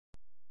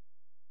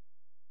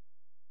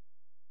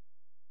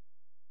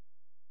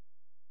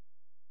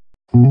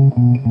Hey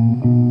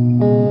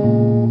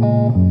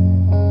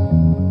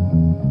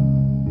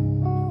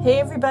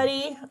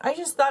everybody, I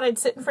just thought I'd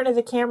sit in front of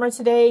the camera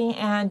today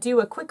and do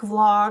a quick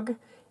vlog.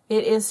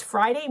 It is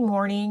Friday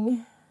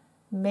morning,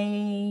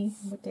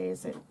 what day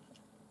is it?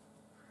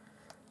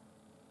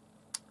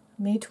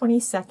 May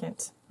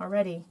 22nd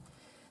already.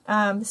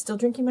 Still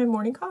drinking my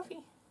morning coffee.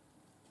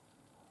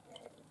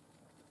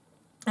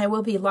 I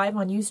will be live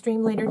on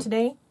Ustream later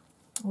today,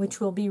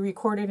 which will be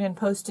recorded and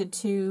posted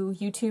to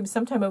YouTube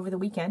sometime over the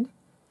weekend.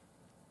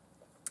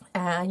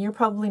 And you're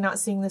probably not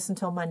seeing this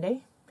until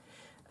Monday.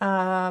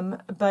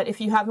 But if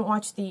you haven't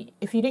watched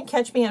if you didn't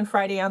catch me on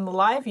Friday on the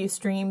live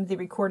Ustream, the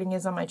recording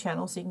is on my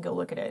channel, so you can go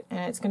look at it. And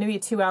it's going to be a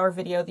 2-hour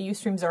video. The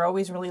Ustreams are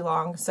always really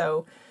long,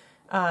 so,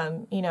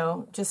 you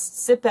know, just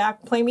sit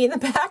back, play me in the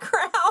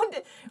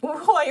background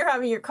while you're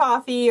having your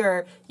coffee,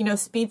 or, you know,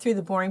 speed through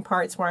the boring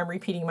parts where I'm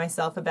repeating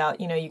myself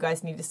about, you know, you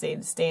guys need to stay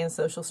in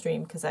social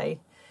stream because I,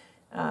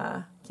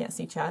 can't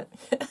see chat.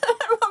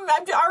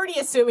 I'm already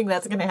assuming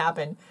that's going to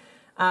happen.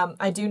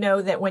 I do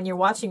know that when you're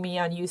watching me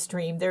on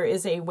Ustream, there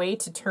is a way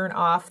to turn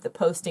off the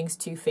postings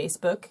to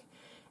Facebook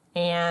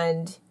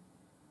and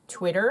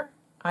Twitter.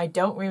 I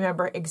don't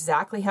remember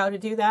exactly how to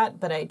do that,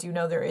 but I do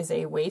know there is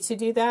a way to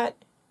do that.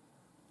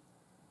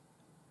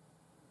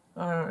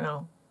 I don't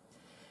know.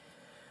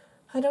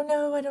 I don't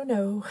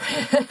know.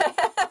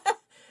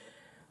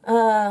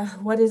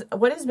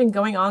 What has been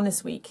going on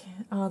this week?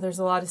 Oh, there's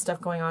a lot of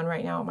stuff going on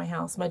right now at my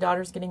house. My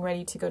daughter's getting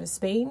ready to go to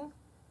Spain,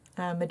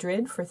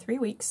 Madrid, for 3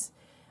 weeks.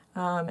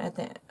 From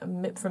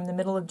the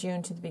middle of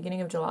June to the beginning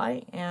of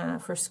July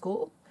for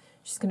school.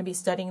 She's going to be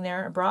studying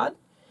there abroad.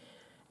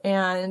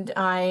 And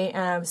I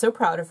am so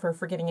proud of her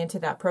for getting into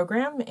that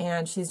program,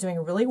 and she's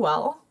doing really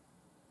well.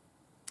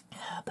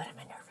 But I'm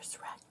a nervous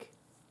wreck.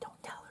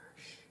 Don't tell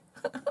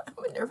her.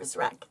 I'm a nervous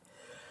wreck.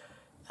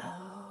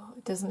 Oh,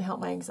 it doesn't help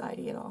my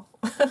anxiety at all.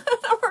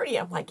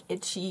 I'm like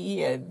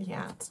itchy, and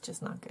yeah, it's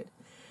just not good.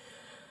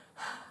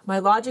 My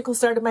logical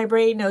side of my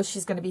brain knows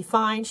she's going to be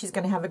fine. She's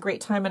going to have a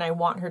great time, and I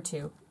want her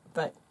to.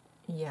 But,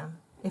 yeah.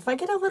 If I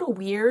get a little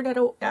weird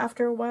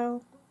after a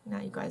while, now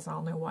you guys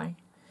all know why.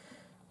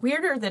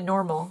 Weirder than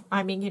normal.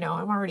 I mean, you know,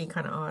 I'm already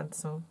kind of odd,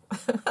 so.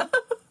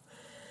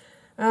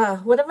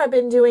 What have I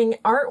been doing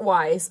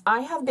art-wise?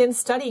 I have been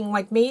studying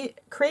like me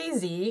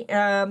crazy.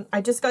 I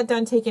just got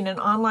done taking an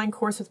online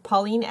course with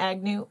Pauline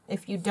Agnew.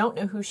 If you don't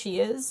know who she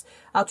is,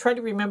 I'll try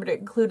to remember to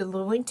include a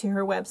link to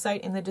her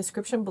website in the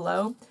description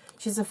below.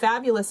 She's a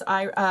fabulous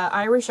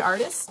Irish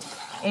artist,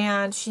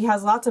 and she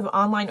has lots of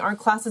online art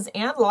classes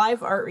and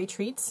live art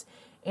retreats.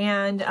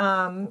 And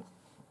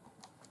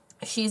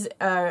she's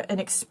an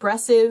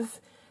expressive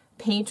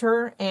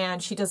painter,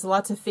 and she does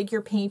lots of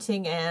figure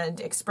painting and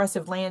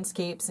expressive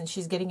landscapes, and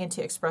she's getting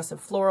into expressive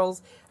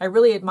florals. I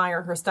really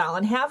admire her style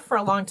and have for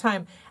a long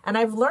time. And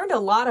I've learned a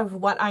lot of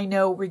what I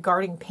know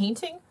regarding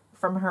painting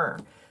from her.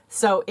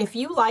 So if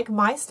you like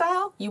my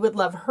style, you would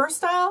love her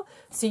style,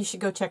 so you should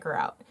go check her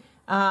out.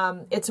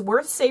 It's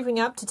worth saving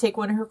up to take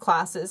one of her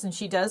classes, and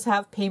she does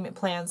have payment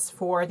plans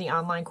for the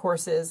online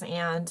courses.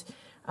 And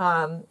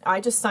I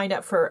just signed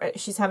up for,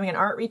 she's having an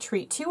art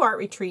retreat, 2 art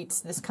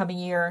retreats this coming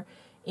year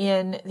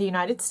in the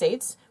United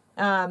States.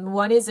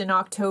 One is in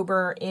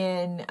October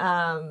in,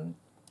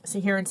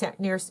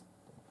 near San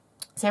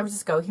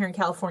Francisco, here in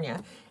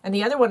California. And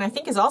the other one I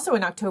think is also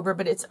in October,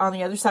 but it's on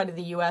the other side of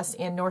the U.S.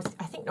 in North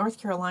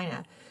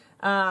Carolina.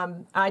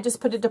 I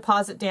just put a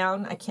deposit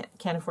down. I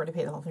can't afford to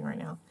pay the whole thing right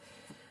now.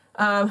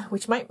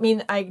 Which might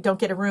mean I don't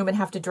get a room and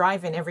have to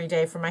drive in every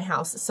day from my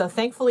house. So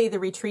thankfully the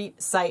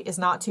retreat site is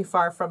not too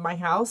far from my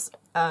house,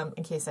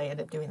 in case I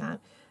end up doing that.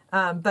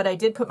 But I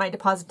did put my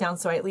deposit down,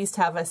 so I at least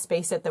have a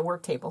space at the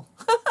work table.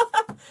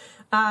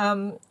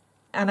 And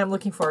I'm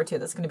looking forward to it.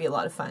 That's going to be a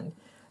lot of fun.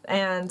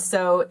 And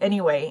so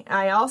anyway,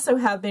 I also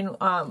have been,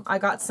 I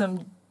got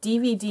some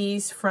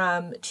DVDs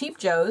from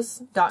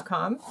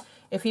cheapjoes.com.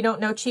 If you don't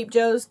know Cheap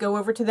Joe's, go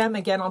over to them.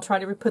 Again, I'll try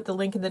to put the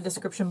link in the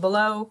description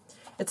below.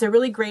 It's a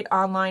really great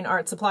online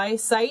art supply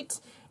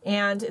site,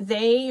 and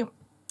they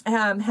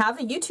have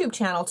a YouTube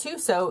channel too,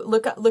 so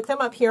look them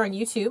up here on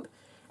YouTube.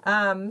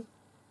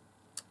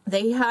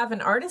 They have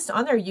an artist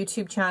on their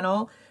YouTube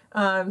channel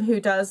who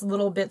does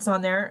little bits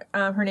on there.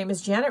 Her name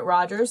is Janet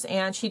Rogers,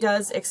 and she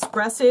does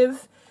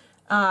expressive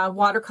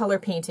watercolor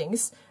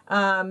paintings.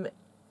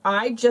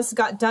 I just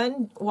got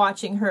done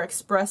watching her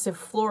expressive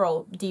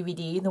floral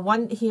DVD. The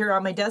one here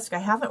on my desk I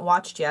haven't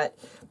watched yet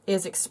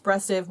is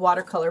expressive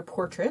watercolor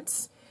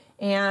portraits.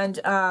 And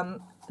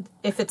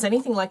if it's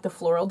anything like the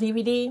floral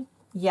DVD,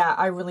 yeah,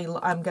 I'm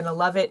going to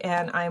love it.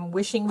 And I'm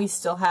wishing we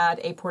still had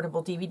a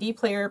portable DVD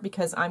player,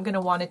 because I'm going to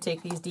want to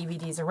take these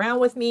DVDs around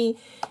with me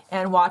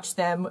and watch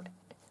them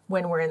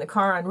when we're in the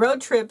car on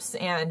road trips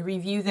and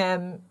review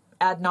them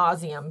ad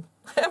nauseum.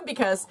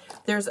 Because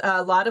there's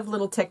a lot of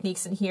little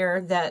techniques in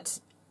here that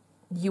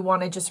you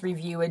want to just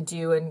review and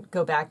do and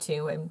go back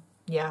to. And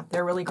yeah,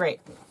 they're really great.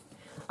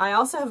 I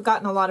also have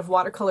gotten a lot of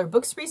watercolor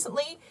books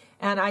recently,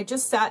 and I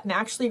just sat and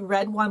actually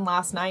read one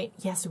last night.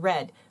 Yes,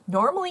 read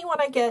Normally when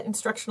I get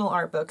instructional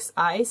art books,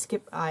 I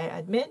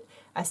admit,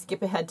 I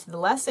skip ahead to the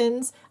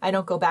lessons. I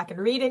don't go back and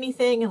read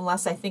anything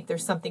unless I think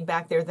there's something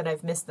back there that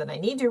I've missed that I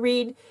need to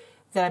read,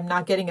 that I'm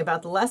not getting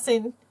about the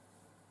lesson.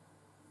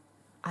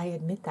 I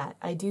admit that.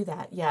 I do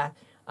that, yeah.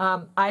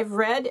 I've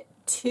read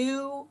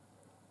 2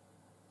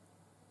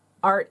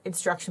 art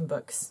instruction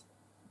books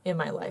in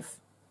my life,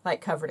 like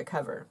cover to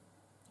cover.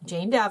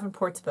 Jane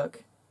Davenport's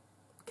book,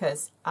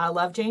 because I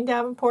love Jane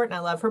Davenport and I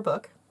love her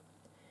book.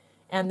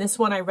 And this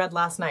one I read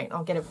last night.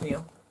 I'll get it for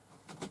you.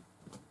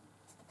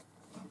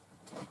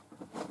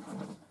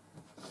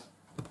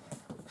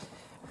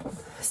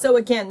 So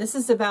again, this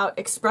is about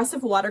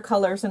expressive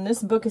watercolors, and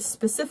this book is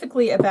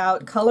specifically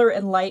about color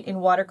and light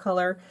in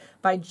watercolor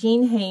by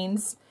Jean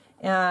Haynes,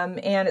 and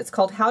it's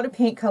called How to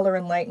Paint Color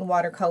and Light in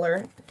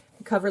Watercolor.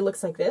 The cover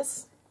looks like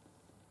this.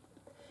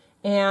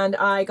 And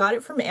I got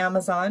it from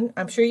Amazon.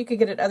 I'm sure you could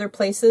get it other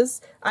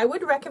places. I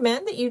would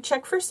recommend that you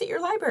check first at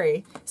your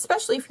library,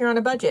 especially if you're on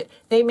a budget.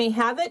 They may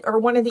have it, or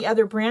one of the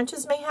other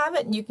branches may have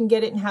it, and you can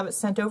get it and have it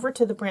sent over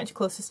to the branch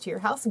closest to your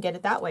house and get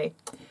it that way.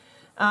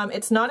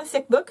 It's not a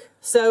thick book,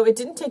 so it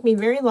didn't take me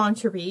very long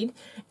to read.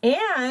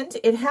 And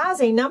it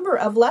has a number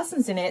of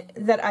lessons in it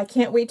that I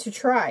can't wait to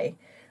try,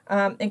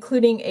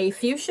 including a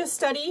fuchsia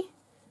study.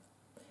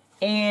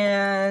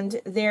 And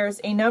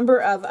there's a number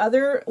of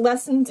other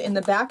lessons in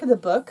the back of the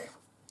book.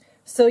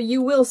 So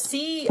you will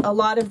see a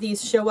lot of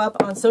these show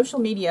up on social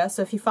media.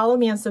 So if you follow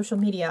me on social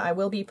media, I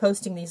will be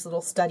posting these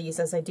little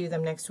studies as I do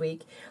them next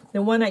week.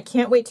 The one I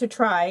can't wait to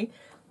try,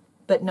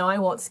 but no, I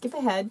won't skip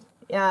ahead.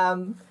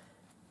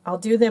 I'll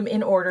do them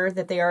in order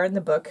that they are in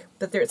the book,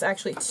 but there's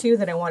actually 2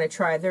 that I want to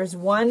try. There's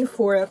one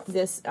for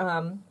this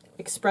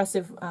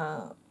expressive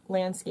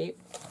landscape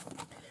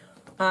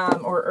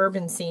or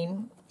urban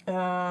scene.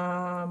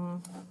 I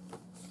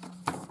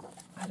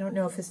don't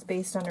know if it's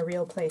based on a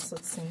real place.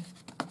 Let's see.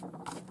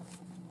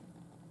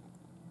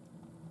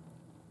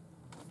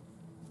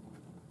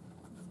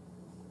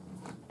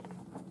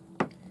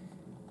 I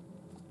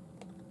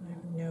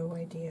have no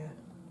idea.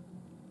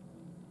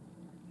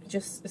 It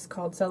just is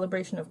called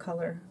Celebration of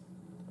Color.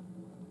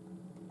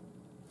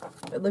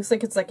 It looks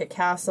like it's like a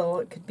castle.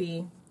 It could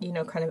be, you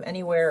know, kind of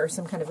anywhere, or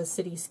some kind of a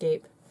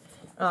cityscape.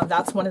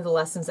 That's one of the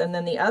lessons. And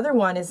then the other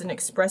one is an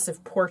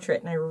expressive portrait.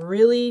 And I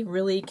really,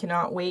 really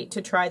cannot wait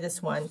to try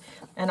this one.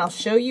 And I'll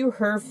show you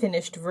her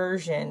finished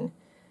version.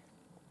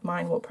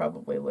 Mine will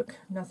probably look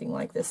nothing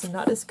like this and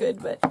not as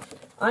good, but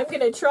I'm going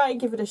to try and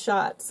give it a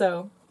shot.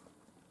 So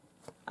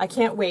I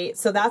can't wait.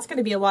 So that's going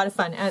to be a lot of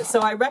fun. And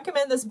so I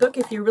recommend this book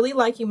if you're really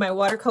liking my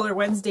Watercolor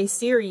Wednesday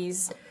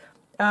series,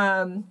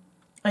 and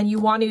you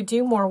want to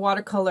do more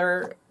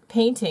watercolor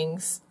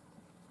paintings.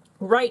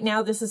 Right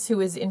now, this is who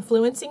is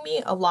influencing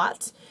me a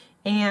lot,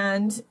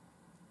 and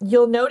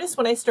you'll notice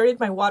when I started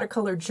my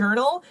watercolor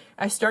journal,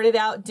 I started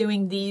out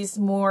doing these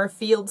more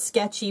field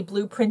sketchy,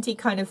 blueprinty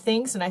kind of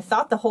things, and I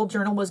thought the whole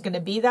journal was going to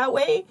be that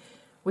way.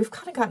 We've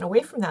kind of gotten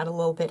away from that a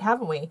little bit,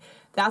 haven't we?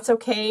 That's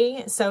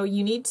okay. So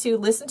you need to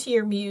listen to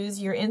your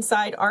muse, your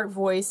inside art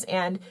voice,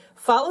 and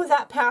follow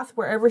that path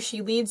wherever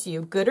she leads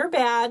you. Good or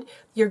bad,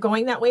 you're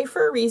going that way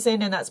for a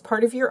reason, and that's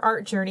part of your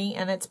art journey,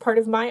 and it's part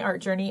of my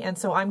art journey, and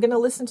so I'm going to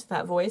listen to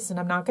that voice, and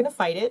I'm not going to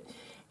fight it,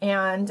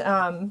 and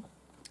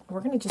we're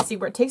going to just see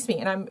where it takes me.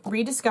 And I'm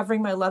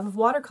rediscovering my love of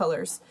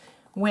watercolors.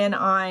 When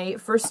I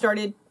first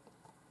started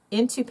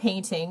into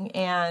painting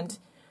and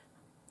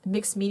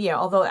mixed media,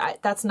 although I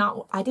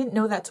didn't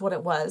know that's what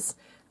it was.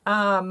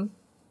 I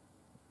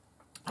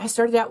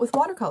started out with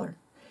watercolor,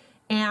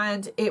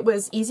 and it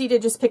was easy to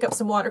just pick up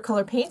some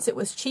watercolor paints. It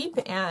was cheap,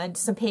 and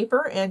some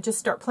paper, and just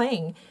start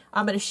playing.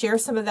 I'm going to share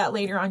some of that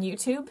later on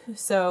YouTube.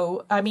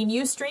 So, I mean,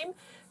 Ustream.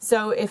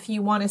 So if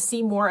you want to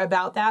see more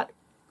about that,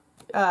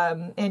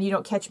 and you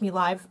don't catch me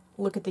live,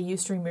 look at the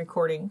Ustream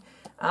recording.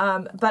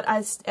 But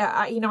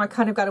you know, I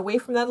kind of got away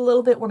from that a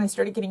little bit when I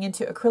started getting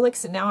into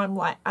acrylics, and now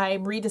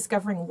I'm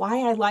rediscovering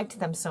why I liked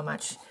them so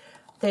much.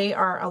 They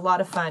are a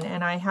lot of fun,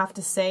 and I have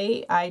to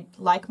say, I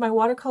like my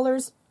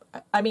watercolors.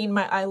 I mean,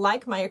 I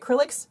like my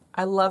acrylics.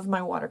 I love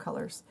my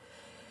watercolors.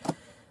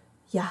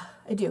 Yeah,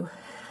 I do.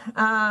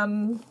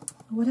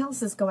 What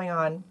else is going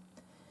on?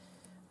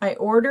 I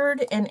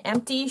ordered an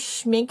empty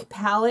Schmink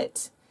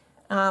palette.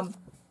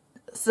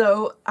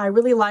 So I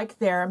really like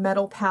their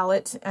metal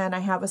palette, and I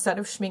have a set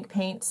of Schmink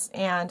paints,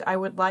 and I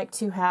would like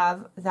to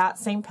have that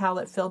same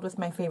palette filled with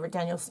my favorite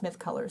Daniel Smith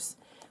colors.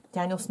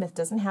 Daniel Smith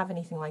doesn't have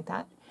anything like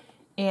that,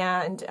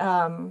 and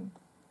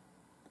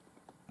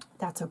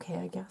that's okay,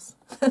 I guess.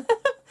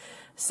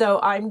 So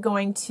I'm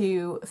going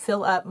to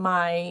fill up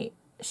my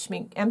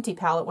Schmink empty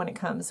palette when it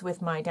comes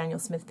with my Daniel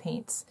Smith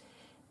paints.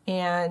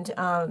 And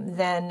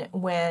then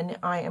when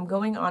I am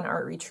going on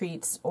art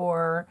retreats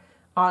or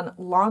on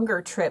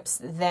longer trips,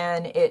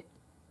 then it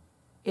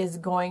is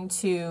going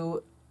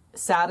to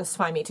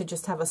satisfy me to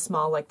just have a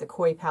small, like the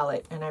Koi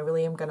palette, and I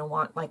really am going to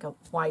want like a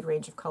wide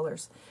range of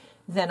colors.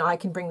 Then I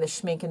can bring the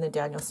Schmink and the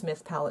Daniel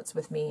Smith palettes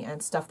with me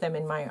and stuff them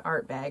in my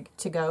art bag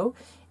to go,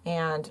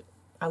 and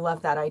I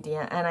love that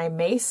idea. And I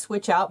may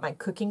switch out my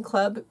Cooking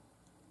Club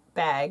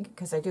bag,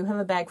 because I do have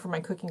a bag for my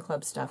cooking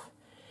club stuff,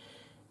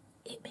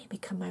 it may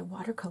become my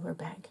watercolor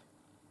bag.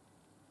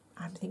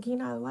 I'm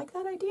thinking I like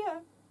that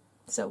idea.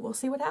 So we'll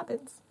see what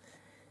happens.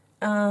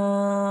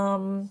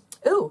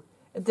 Ooh,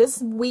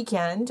 this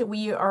weekend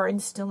we are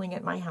instilling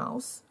at my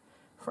house,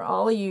 for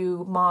all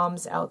you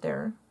moms out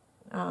there,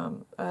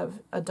 of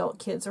adult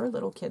kids or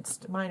little kids,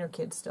 minor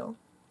kids still.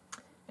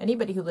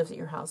 Anybody who lives at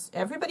your house.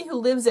 Everybody who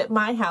lives at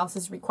my house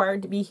is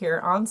required to be here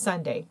on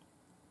Sunday.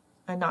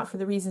 And not for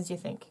the reasons you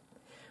think.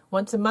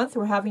 Once a month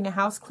we're having a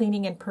house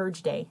cleaning and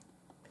purge day.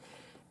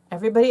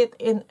 Everybody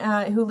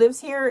who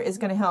lives here is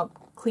going to help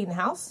clean the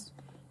house.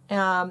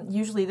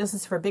 Usually this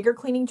is for bigger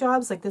cleaning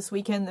jobs. Like this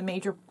weekend, the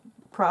major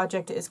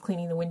project is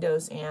cleaning the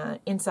windows and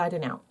inside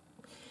and out.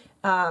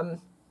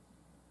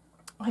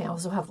 I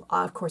also have,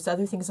 of course,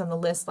 other things on the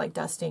list like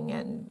dusting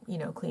and,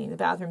 cleaning the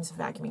bathrooms,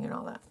 vacuuming and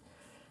all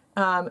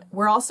that.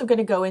 We're also going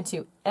to go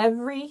into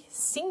every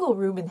single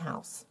room in the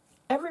house.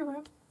 Every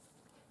room.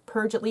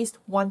 Purge at least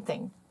one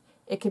thing.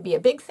 It could be a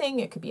big thing.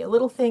 It could be a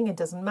little thing. It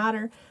doesn't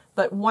matter.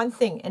 But one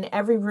thing in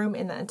every room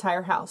in the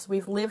entire house.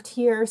 We've lived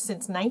here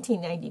since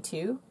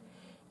 1992.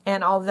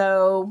 And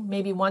although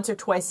maybe once or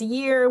twice a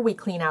year we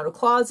clean out a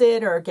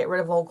closet or get rid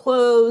of old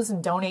clothes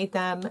and donate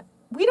them,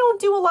 we don't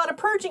do a lot of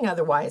purging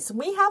otherwise.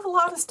 We have a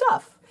lot of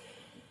stuff.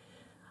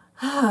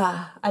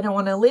 I don't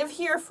want to live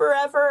here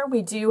forever.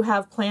 We do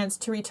have plans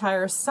to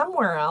retire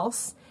somewhere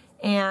else.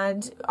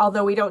 And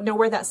although we don't know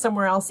where that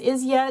somewhere else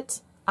is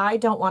yet, I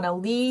don't want to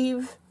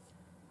leave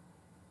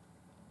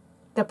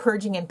the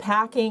purging and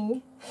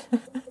packing.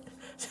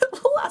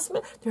 The last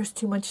minute. There's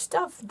too much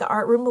stuff. The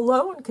art room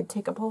alone could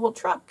take up a whole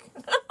truck.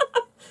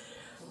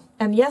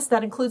 And yes,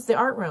 that includes the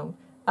art room.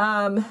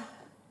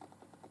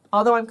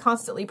 Although I'm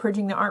constantly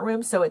purging the art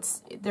room, so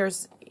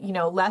there's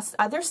less.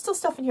 There's still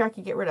stuff in here I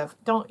could get rid of.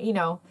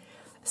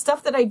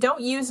 Stuff that I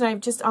don't use and I've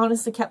just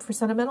honestly kept for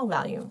sentimental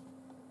value.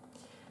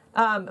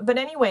 But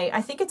anyway,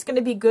 I think it's going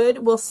to be good.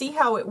 We'll see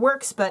how it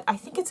works, but I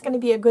think it's going to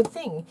be a good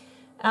thing.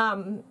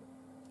 And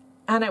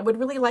I would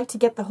really like to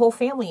get the whole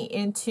family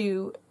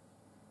into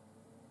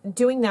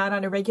doing that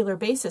on a regular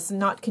basis and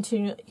not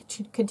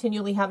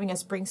continually having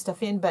us bring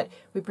stuff in, but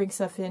we bring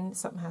stuff in,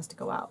 something has to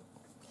go out.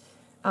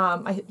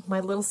 My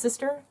little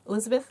sister,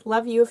 Elizabeth,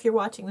 love you if you're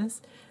watching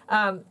this.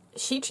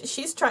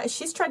 She's tried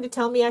to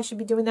tell me I should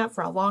be doing that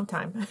for a long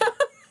time.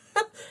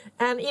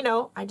 And,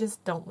 I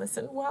just don't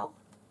listen well.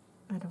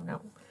 I don't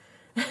know.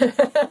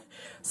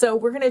 So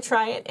we're going to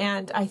try it,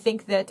 and I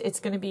think that it's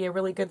going to be a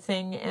really good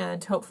thing,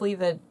 and hopefully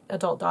the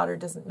adult daughter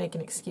doesn't make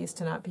an excuse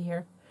to not be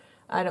here.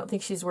 I don't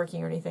think she's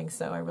working or anything,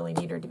 so I really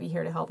need her to be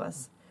here to help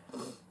us.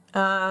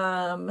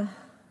 I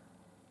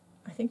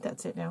think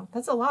that's it now.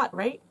 That's a lot,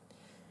 right?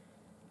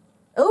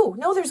 Oh,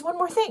 no, there's one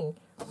more thing.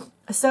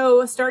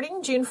 So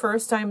starting June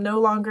 1st, I'm no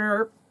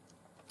longer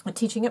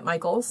teaching at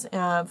Michael's.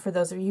 For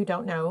those of you who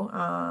don't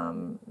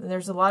know,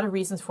 there's a lot of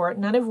reasons for it,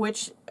 none of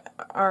which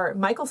are...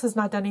 Michael's has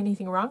not done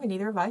anything wrong, and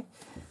neither have I.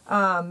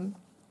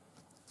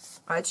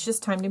 It's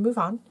just time to move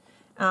on.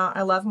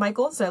 I love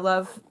Michael's. I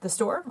love the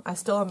store. I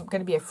still am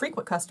going to be a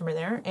frequent customer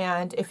there.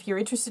 And if you're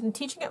interested in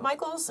teaching at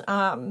Michael's,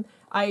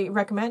 I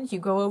recommend you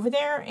go over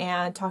there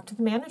and talk to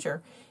the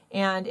manager.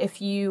 And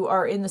if you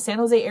are in the San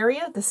Jose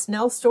area, the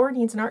Snell store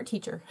needs an art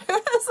teacher.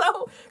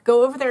 So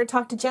go over there and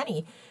talk to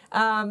Jenny.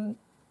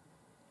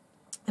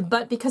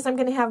 But because I'm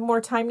going to have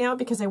more time now,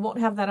 because I won't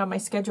have that on my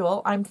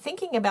schedule, I'm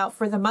thinking about,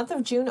 for the month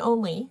of June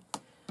only,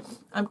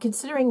 I'm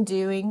considering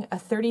doing a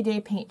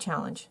 30-day paint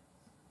challenge.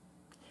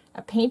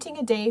 A painting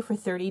a day for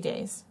 30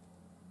 days,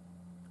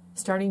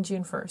 starting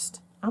June 1st.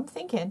 I'm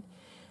thinking,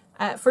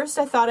 at first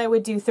I thought I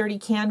would do 30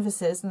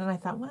 canvases, and then I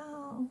thought,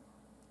 well,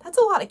 that's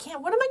a lot of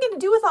what am I going to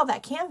do with all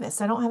that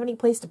canvas? I don't have any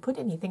place to put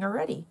anything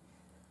already.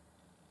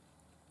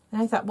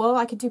 And I thought, well,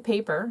 I could do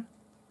paper.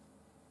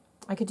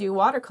 I could do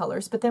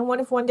watercolors, but then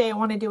what if one day I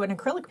want to do an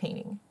acrylic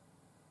painting?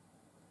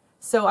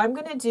 So I'm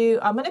going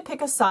to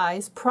pick a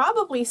size,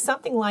 probably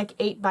something like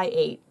 8 by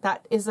 8.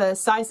 That is a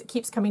size that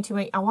keeps coming to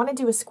me. I want to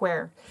do a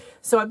square.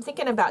 So I'm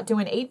thinking about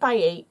doing 8 by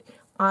 8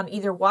 on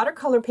either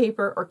watercolor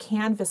paper or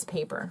canvas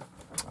paper.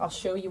 I'll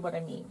show you what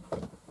I mean.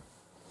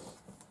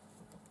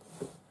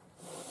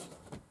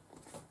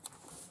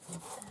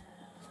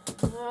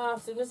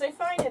 As soon as I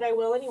find it, I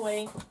will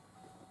anyway.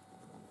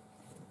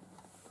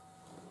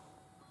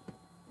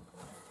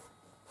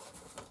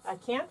 I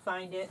can't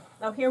find it.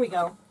 Oh, here we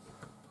go.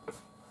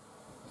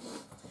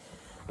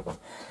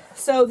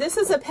 So this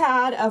is a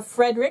pad of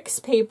Frederick's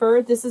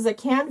paper. This is a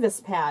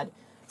canvas pad.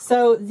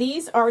 So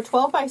these are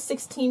 12 by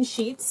 16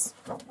 sheets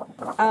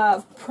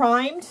of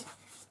primed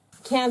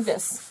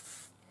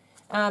canvas.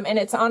 And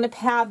it's on a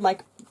pad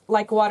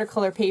like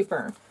watercolor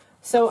paper.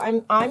 So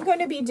I'm going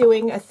to be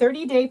doing a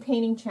 30-day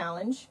painting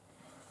challenge.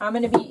 I'm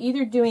going to be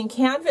either doing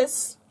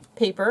canvas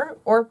paper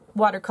or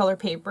watercolor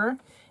paper.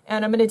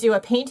 And I'm going to do a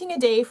painting a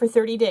day for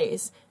 30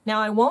 days.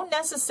 Now, I won't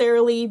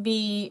necessarily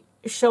be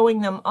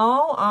showing them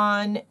all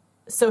on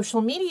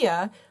social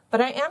media, but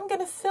I am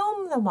going to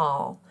film them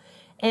all.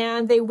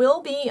 And they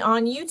will be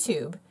on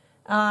YouTube.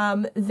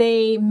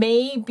 They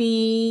may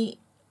be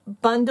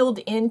bundled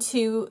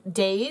into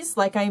days.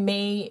 Like I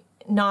may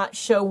not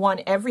show one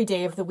every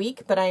day of the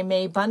week, but I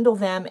may bundle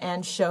them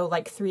and show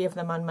like 3 of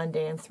them on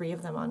Monday and 3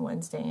 of them on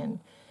Wednesday and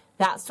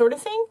that sort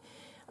of thing.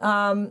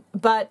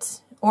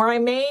 Or I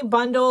may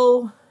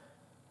bundle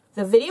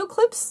the video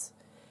clips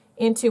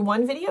into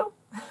one video.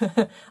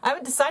 I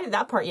haven't decided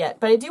that part yet,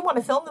 but I do want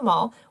to film them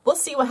all. We'll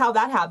see how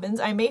that happens.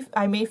 I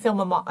may film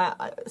them all,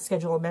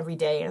 schedule them every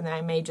day, and then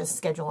I may just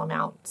schedule them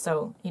out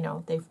so, you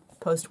know, they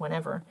post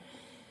whenever.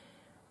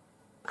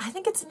 I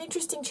think it's an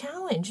interesting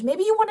challenge.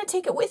 Maybe you want to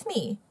take it with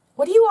me.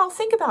 What do you all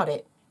think about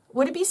it?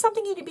 Would it be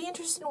something you'd be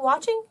interested in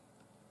watching?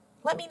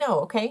 Let me know,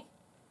 okay?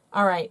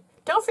 All right.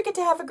 Don't forget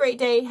to have a great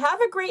day.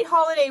 Have a great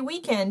holiday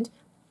weekend,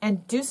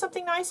 and do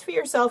something nice for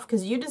yourself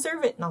because you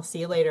deserve it, and I'll see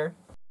you later.